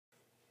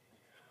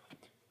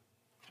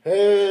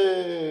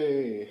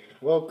Hey,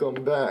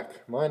 welcome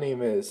back. My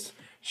name is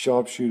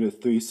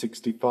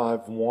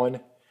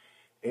Sharpshooter3651,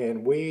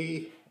 and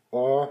we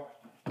are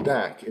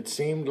back. It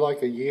seemed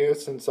like a year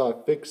since I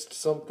fixed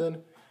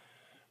something,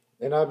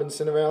 and I've been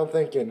sitting around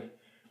thinking,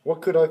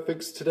 what could I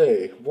fix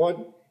today?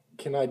 What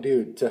can I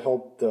do to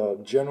help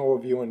the general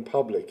viewing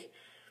public?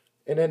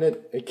 And then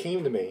it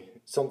came to me,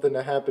 something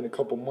that happened a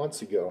couple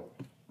months ago.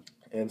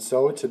 And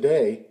so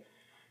today,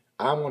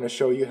 I'm going to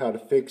show you how to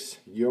fix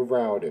your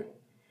router.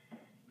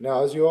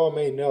 Now, as you all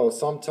may know,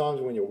 sometimes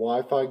when your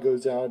Wi-Fi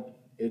goes out,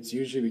 it's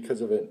usually because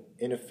of an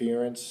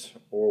interference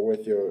or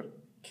with your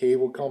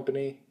cable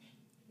company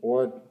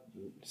or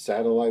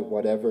satellite,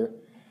 whatever.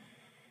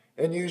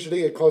 And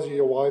usually it causes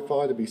your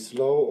Wi-Fi to be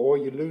slow or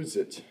you lose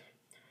it.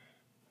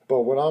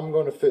 But what I'm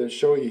going to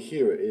show you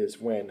here is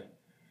when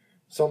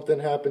something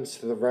happens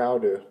to the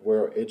router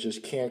where it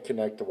just can't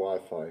connect to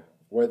Wi-Fi.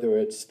 Whether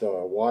it's the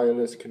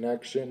wireless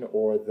connection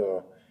or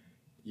the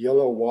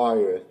yellow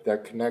wire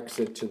that connects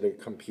it to the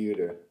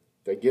computer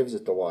that gives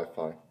it the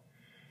Wi-Fi.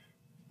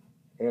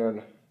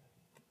 And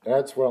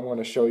that's what I'm going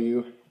to show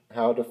you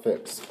how to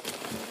fix.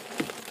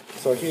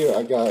 So here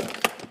I got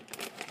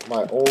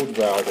my old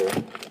router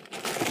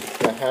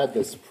that had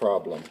this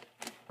problem.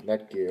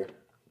 Netgear,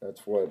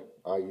 that's what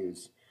I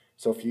use.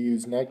 So if you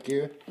use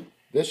Netgear,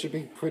 this should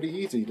be pretty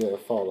easy to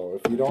follow.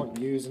 If you don't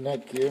use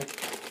Netgear,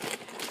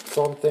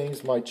 some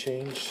things might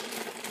change,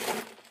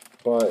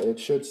 but it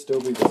should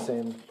still be the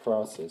same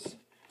process.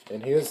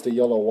 And here's the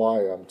yellow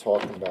wire I'm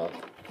talking about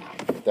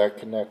that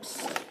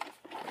connects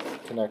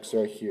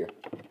right here.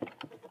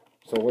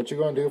 So what you're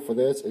going to do for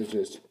this is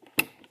just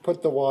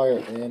put the wire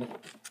in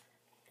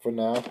for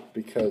now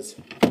because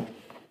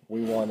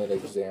we want an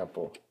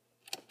example.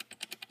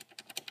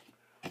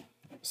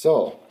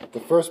 So the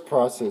first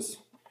process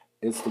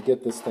is to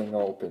get this thing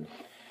open.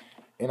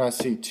 And I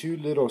see two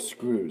little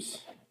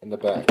screws in the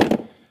back.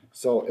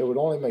 So it would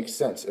only make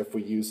sense if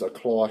we use a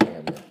claw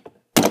hammer.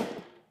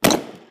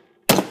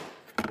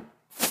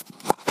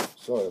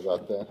 Sorry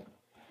about that.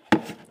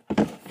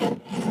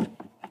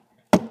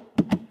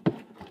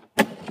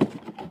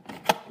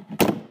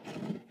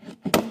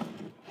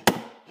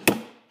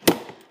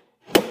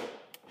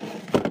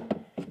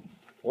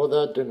 Well,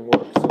 that didn't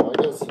work, so I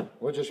guess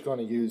we're just going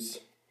to use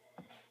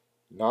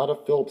not a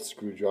Phillips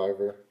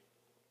screwdriver,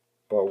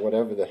 but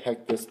whatever the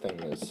heck this thing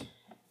is.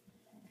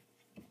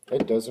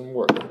 It doesn't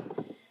work.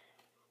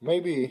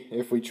 Maybe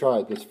if we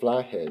tried this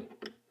flathead.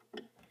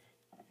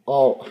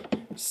 Oh,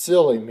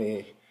 silly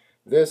me.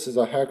 This is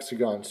a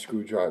hexagon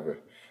screwdriver.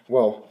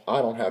 Well,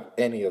 I don't have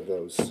any of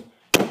those.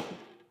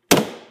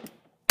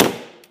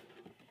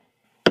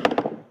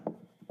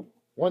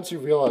 Once you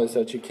realize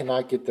that you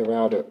cannot get the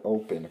router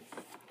open,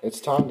 it's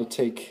time to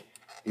take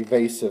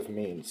evasive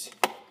means.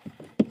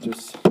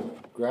 Just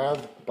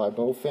grab by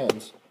both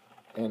ends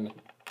and,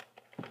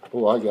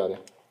 oh, I got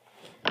it.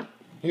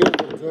 Here's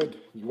a good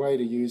way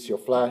to use your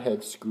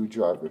flathead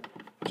screwdriver.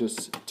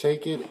 Just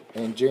take it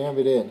and jam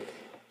it in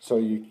so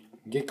you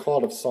get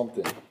caught of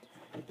something.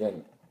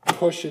 Then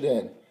push it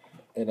in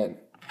and then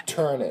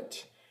turn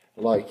it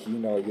like, you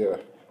know,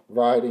 you're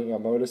riding a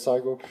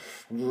motorcycle.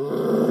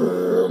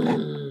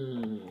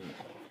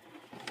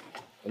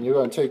 And you're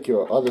going to take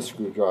your other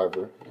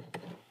screwdriver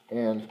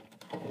and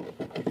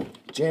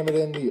jam it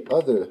in the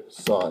other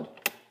side.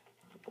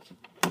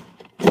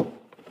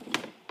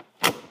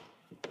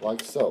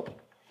 Like so.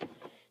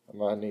 I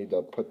might need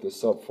to put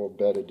this up for a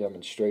better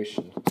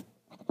demonstration.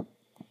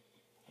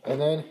 And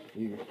then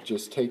you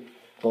just take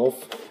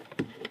both.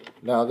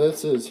 Now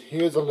here's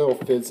a little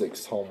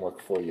physics homework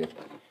for you.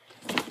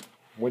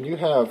 When you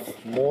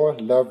have more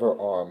lever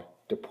arm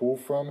to pull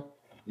from,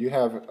 you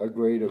have a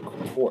greater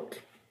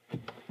torque.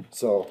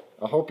 So,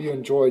 I hope you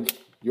enjoyed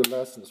your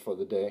lessons for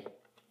the day.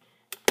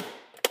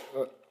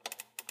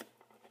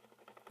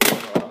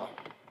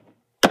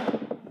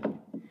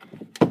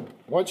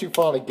 Once you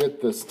finally get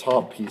this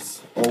top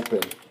piece open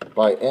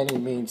by any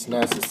means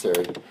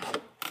necessary,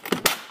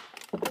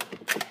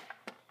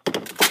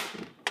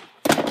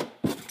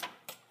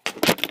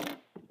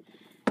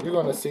 you're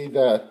going to see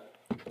that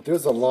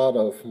there's a lot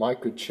of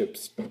microchip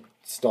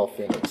stuff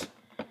in it.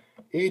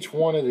 Each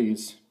one of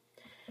these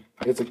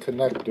is a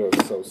connector of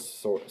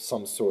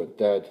some sort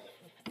that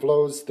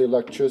flows the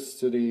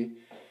electricity.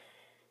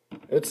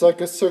 It's like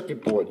a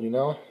circuit board, you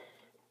know?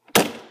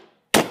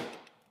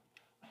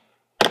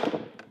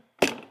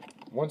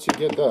 Once you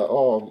get that,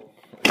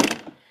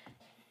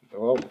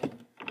 well,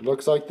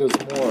 looks like there's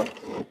more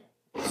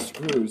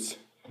screws.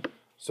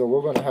 So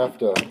we're going to have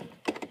to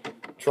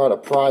try to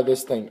pry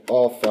this thing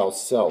off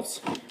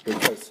ourselves,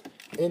 because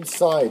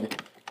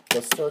inside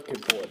the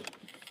circuit board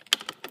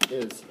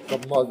is the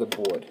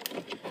motherboard.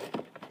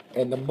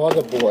 And the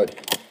motherboard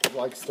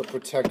likes to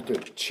protect her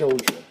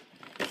children.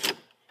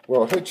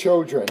 Well, her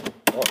children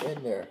are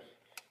in there.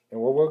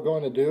 And what we're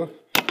going to do,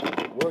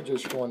 we're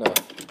just going to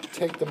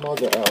take the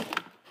mother out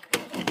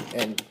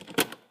and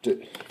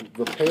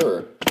repair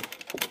her.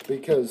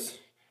 Because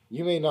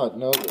you may not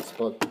know this,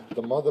 but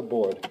the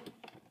motherboard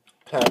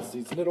has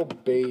these little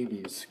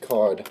babies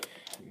called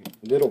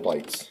little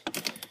bytes.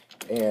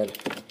 And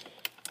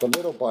the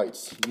little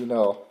bytes, you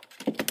know,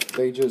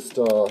 they just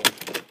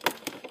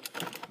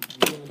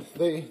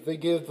they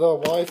give the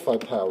Wi-Fi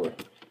power.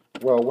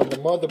 Well, when the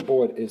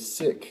motherboard is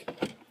sick,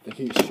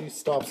 she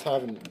stops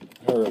having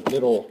her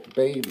little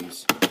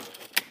babies.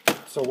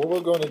 So what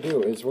we're going to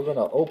do is we're going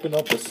to open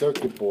up the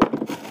circuit board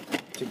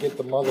to get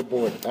the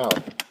motherboard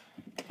out.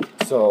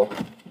 So,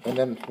 and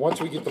then once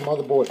we get the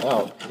motherboard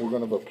out, we're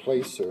going to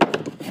replace her.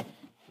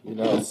 You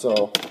know,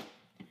 so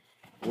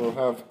we'll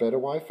have better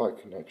Wi-Fi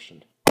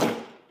connection.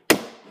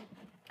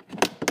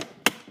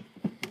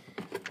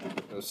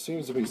 There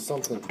seems to be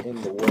something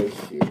in the way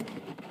here.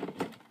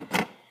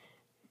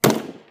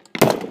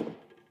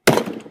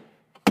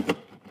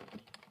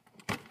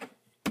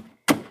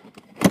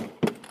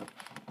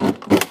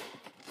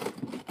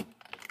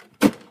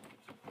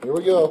 Here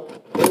we go.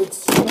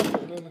 It's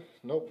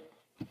nope.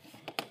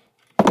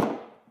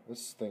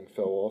 This thing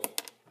fell off.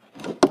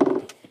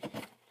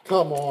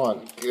 Come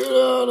on, get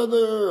out of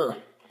there.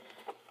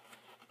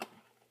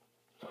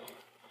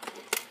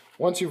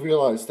 Once you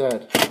realize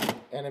that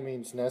any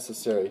means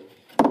necessary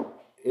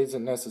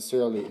isn't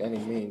necessarily any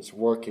means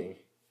working,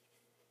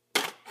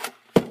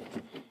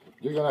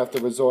 you're going to have to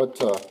resort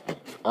to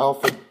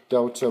Alpha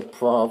Delta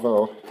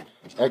Bravo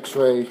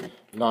X-Ray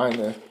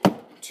 9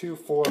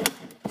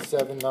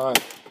 2479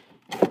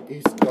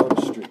 East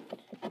 3rd Street,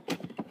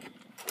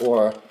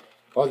 or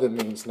other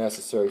means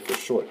necessary for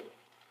short.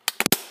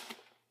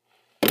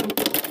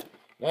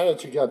 Now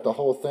that you got the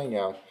whole thing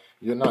out,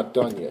 you're not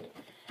done yet.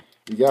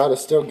 You gotta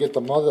still get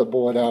the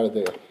motherboard out of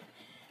there.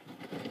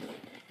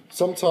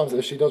 Sometimes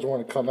if she doesn't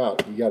want to come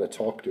out, you gotta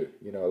talk to her.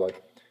 You know,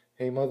 like,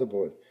 hey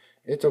motherboard,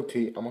 it's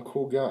okay, I'm a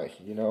cool guy,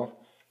 you know.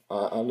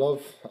 I'd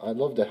love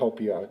to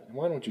help you out.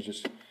 Why don't you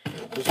just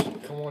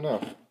come on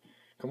out.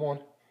 Come on,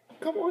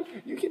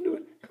 you can do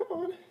it, come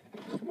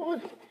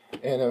on.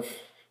 And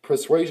if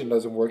persuasion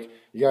doesn't work,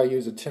 you gotta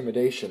use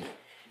intimidation.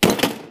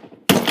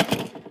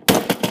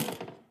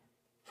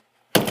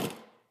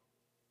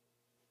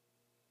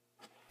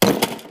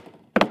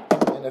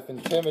 And if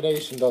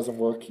intimidation doesn't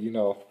work, you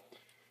know,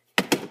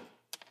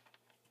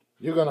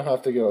 you're gonna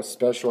have to go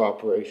special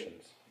operations.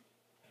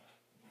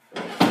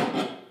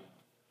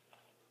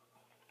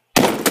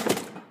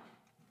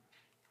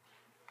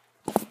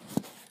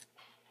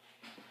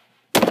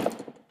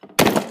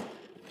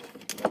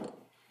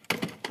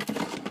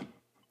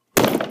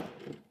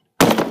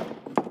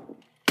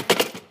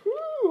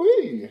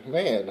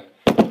 Man,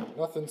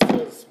 nothing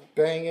says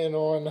banging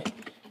on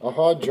a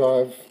hard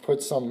drive,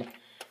 put some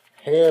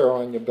hair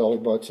on your belly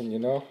button, you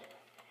know?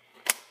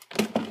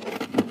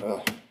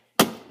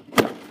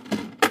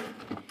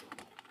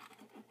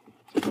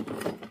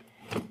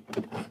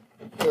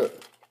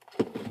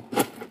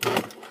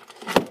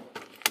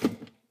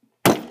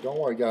 Don't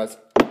worry guys,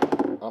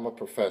 I'm a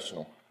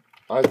professional.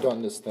 I've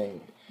done these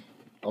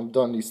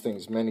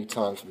things many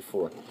times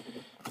before.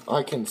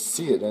 I can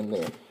see it in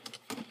there.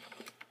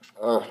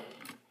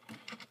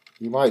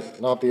 You might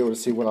not be able to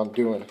see what I'm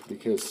doing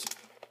because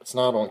it's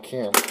not on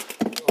camera.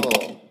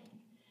 Oh.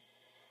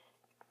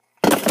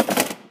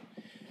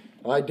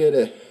 I did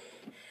it.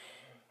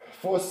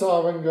 For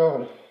sovereign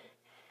God.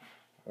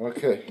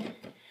 Okay.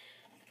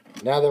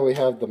 Now that we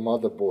have the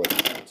motherboard,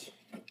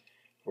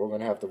 we're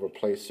going to have to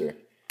replace her.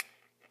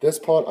 This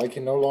part I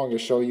can no longer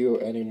show you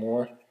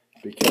anymore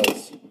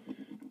because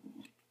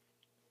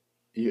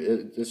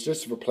it's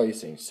just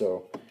replacing,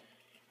 so...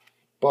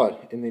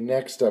 But in the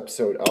next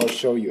episode, I'll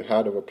show you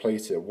how to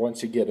replace it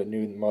once you get a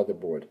new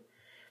motherboard.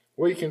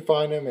 Where you can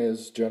find them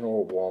is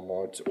general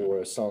Walmart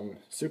or some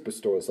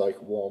superstores like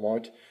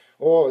Walmart,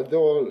 or there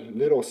are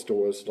little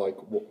stores like,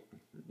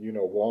 you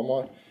know,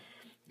 Walmart.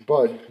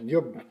 But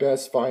you'll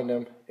best find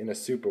them in a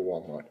super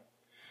Walmart.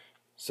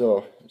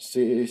 So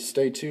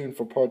stay tuned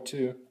for part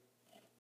 2.